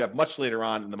numbers you have much later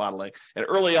on in the modeling. And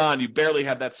early on, you barely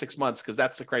have that 6 months because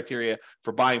that's the criteria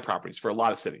for buying properties for a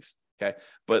lot of cities. Okay.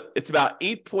 But it's about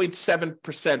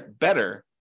 8.7% better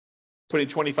putting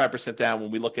 25% down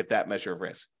when we look at that measure of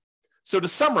risk. So to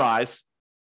summarize,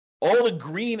 all the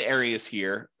green areas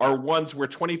here are ones where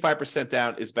 25%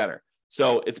 down is better.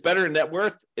 So it's better in net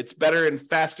worth. It's better in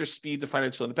faster speed to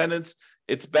financial independence.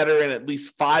 It's better in at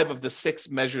least 5 of the 6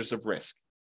 measures of risk.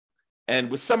 And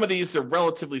with some of these, they're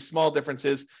relatively small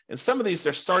differences. And some of these,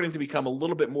 they're starting to become a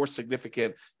little bit more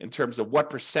significant in terms of what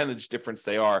percentage difference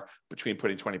they are between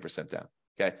putting 20% down.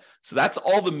 Okay. So that's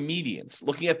all the medians,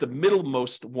 looking at the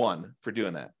middlemost one for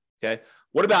doing that. Okay.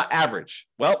 What about average?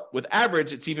 Well, with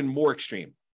average, it's even more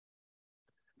extreme.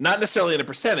 Not necessarily in a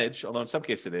percentage, although in some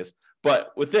cases it is,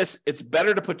 but with this, it's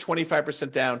better to put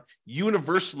 25% down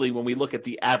universally when we look at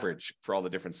the average for all the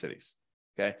different cities.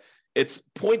 Okay. It's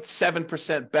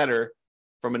 0.7% better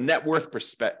from a net worth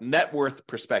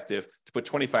perspective to put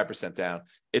 25% down.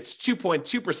 It's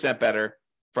 2.2% better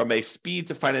from a speed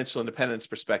to financial independence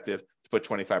perspective to put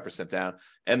 25% down.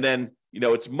 And then,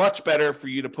 it's much better for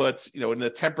you to put, in the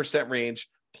 10% range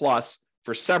plus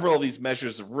for several of these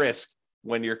measures of risk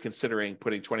when you're considering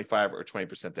putting 25 or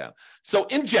 20% down. So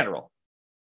in general,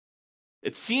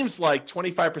 it seems like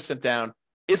 25% down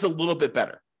is a little bit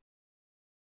better.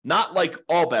 Not like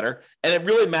all better. And it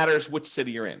really matters which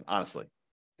city you're in, honestly.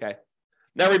 Okay.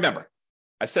 Now remember,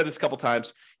 I've said this a couple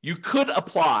times, you could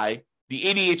apply the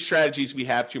 88 strategies we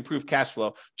have to improve cash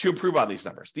flow to improve on these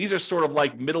numbers. These are sort of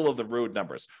like middle of the road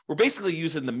numbers. We're basically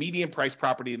using the median price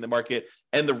property in the market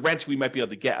and the rent we might be able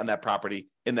to get on that property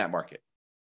in that market.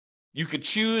 You could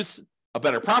choose a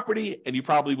better property and you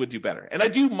probably would do better. And I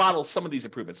do model some of these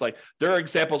improvements. Like there are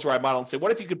examples where I model and say,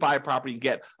 what if you could buy a property and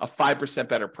get a 5%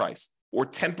 better price or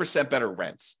 10% better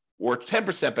rents or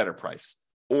 10% better price,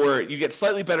 or you get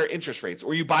slightly better interest rates,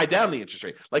 or you buy down the interest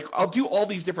rate. Like I'll do all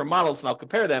these different models and I'll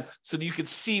compare them so that you can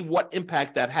see what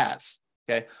impact that has.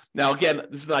 Okay. Now, again,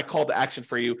 this is my call to action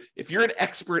for you. If you're an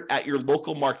expert at your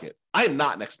local market, I am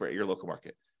not an expert at your local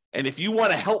market. And if you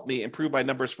want to help me improve my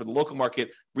numbers for the local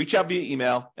market, reach out via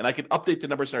email and I can update the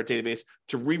numbers in our database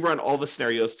to rerun all the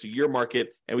scenarios to your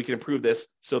market. And we can improve this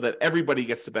so that everybody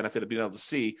gets the benefit of being able to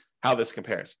see how this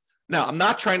compares. Now, I'm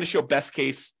not trying to show best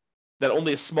case that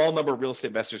only a small number of real estate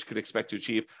investors could expect to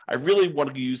achieve. I really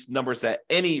want to use numbers that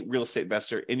any real estate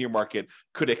investor in your market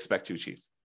could expect to achieve.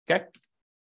 Okay.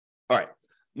 All right.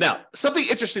 Now, something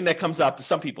interesting that comes up to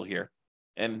some people here,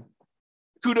 and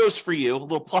kudos for you, a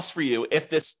little plus for you if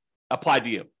this applied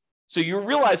to you. So you're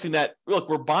realizing that, look,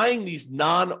 we're buying these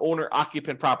non-owner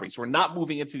occupant properties. We're not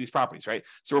moving into these properties, right?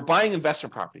 So we're buying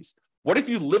investment properties. What if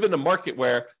you live in a market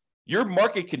where your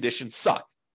market conditions suck?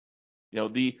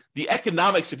 The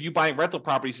economics of you buying rental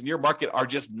properties in your market are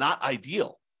just not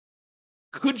ideal.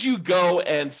 Could you go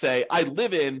and say, I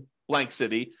live in blank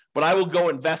city, but I will go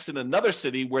invest in another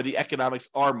city where the economics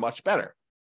are much better?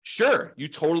 Sure, you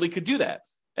totally could do that.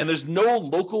 And there's no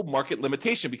local market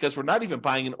limitation because we're not even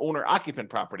buying an owner-occupant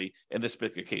property in this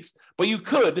particular case. But you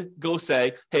could go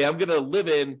say, hey, I'm going to live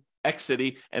in X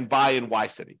city and buy in Y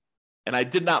city. And I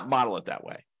did not model it that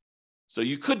way. So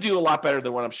you could do a lot better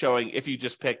than what I'm showing if you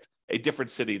just picked a different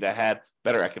city that had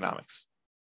better economics.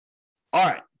 All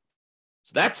right.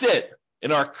 So that's it.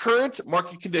 In our current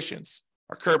market conditions,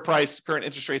 our current price, current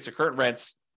interest rates, or current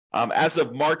rents, as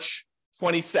of March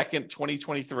 22nd,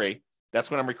 2023, that's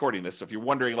when I'm recording this. So if you're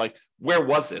wondering, like, where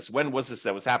was this? When was this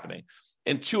that was happening?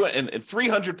 In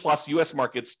 300 plus US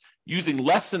markets using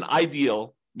less than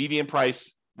ideal median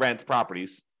price rent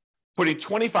properties, putting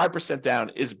 25%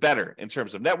 down is better in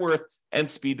terms of net worth and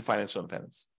speed to financial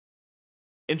independence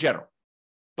in general.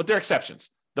 But there are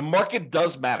exceptions. The market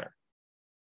does matter.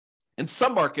 In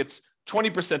some markets,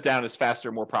 20% down is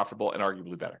faster, more profitable, and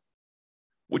arguably better,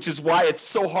 which is why it's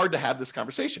so hard to have this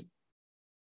conversation.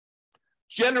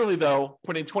 Generally, though,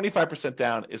 putting 25%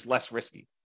 down is less risky.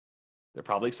 There are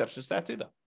probably exceptions to that too,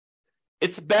 though.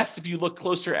 It's best if you look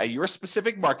closer at your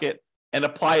specific market and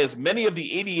apply as many of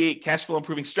the 88 cash flow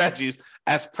improving strategies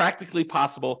as practically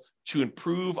possible to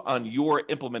improve on your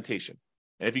implementation.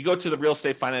 And if you go to the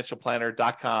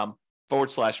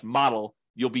realestateFinancialPlanner.com/model,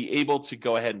 you'll be able to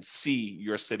go ahead and see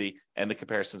your city and the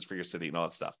comparisons for your city and all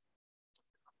that stuff.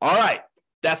 All right.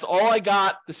 That's all I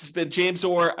got. This has been James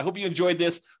Orr. I hope you enjoyed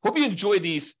this. Hope you enjoyed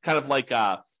these kind of like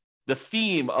the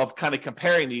theme of kind of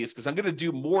comparing these, because I'm going to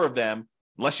do more of them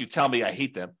unless you tell me I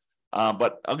hate them.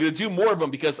 But I'm going to do more of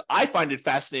them because I find it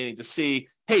fascinating to see,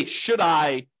 hey, should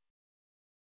I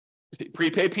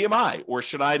prepay PMI or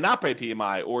should I not pay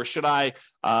PMI or should I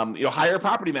hire a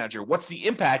property manager? What's the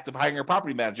impact of hiring a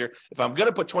property manager? If I'm going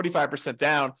to put 25%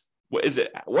 down,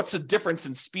 what's the difference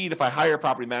in speed if I hire a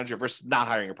property manager versus not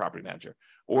hiring a property manager?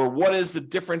 Or what is the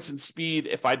difference in speed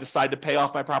if I decide to pay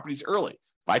off my properties early?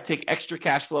 If I take extra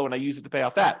cash flow and I use it to pay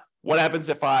off that, what happens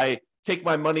if I take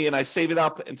my money and I save it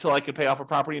up until I can pay off a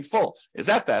property in full? Is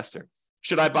that faster?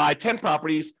 Should I buy 10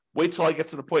 properties, wait till I get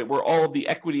to the point where all of the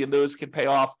equity in those can pay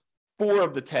off 4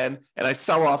 of the 10, and I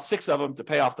sell off 6 of them to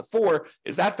pay off the 4?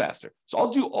 Is that faster? So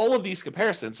I'll do all of these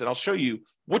comparisons and I'll show you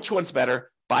which one's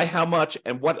better, by how much,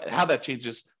 and how that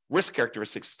changes risk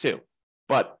characteristics too.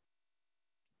 But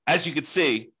as you can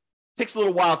see, it takes a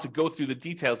little while to go through the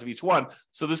details of each one.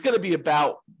 So there's going to be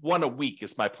about one a week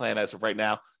is my plan as of right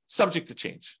now, subject to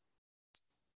change.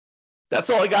 That's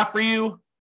all I got for you.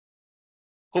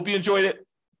 Hope you enjoyed it.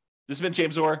 This has been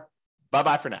James Orr.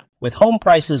 Bye-bye for now. With home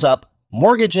prices up,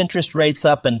 mortgage interest rates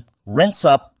up, and rents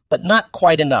up, but not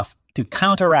quite enough to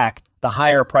counteract the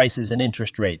higher prices and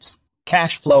interest rates,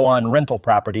 cash flow on rental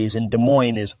properties in Des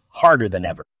Moines is harder than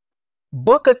ever.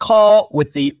 Book a call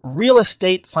with the Real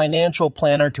Estate Financial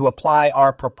Planner to apply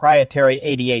our proprietary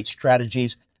 88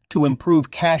 strategies to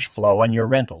improve cash flow on your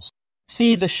rentals.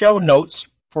 See the show notes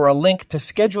for a link to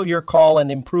schedule your call and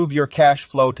improve your cash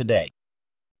flow today.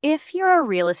 If you're a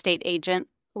real estate agent,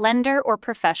 lender, or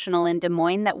professional in Des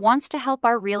Moines that wants to help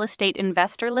our real estate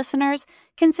investor listeners,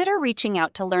 consider reaching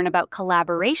out to learn about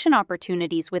collaboration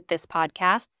opportunities with this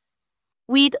podcast.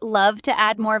 We'd love to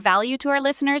add more value to our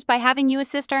listeners by having you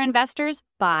assist our investors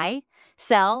buy,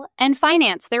 sell, and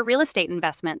finance their real estate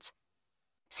investments.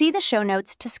 See the show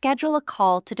notes to schedule a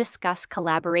call to discuss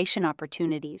collaboration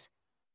opportunities.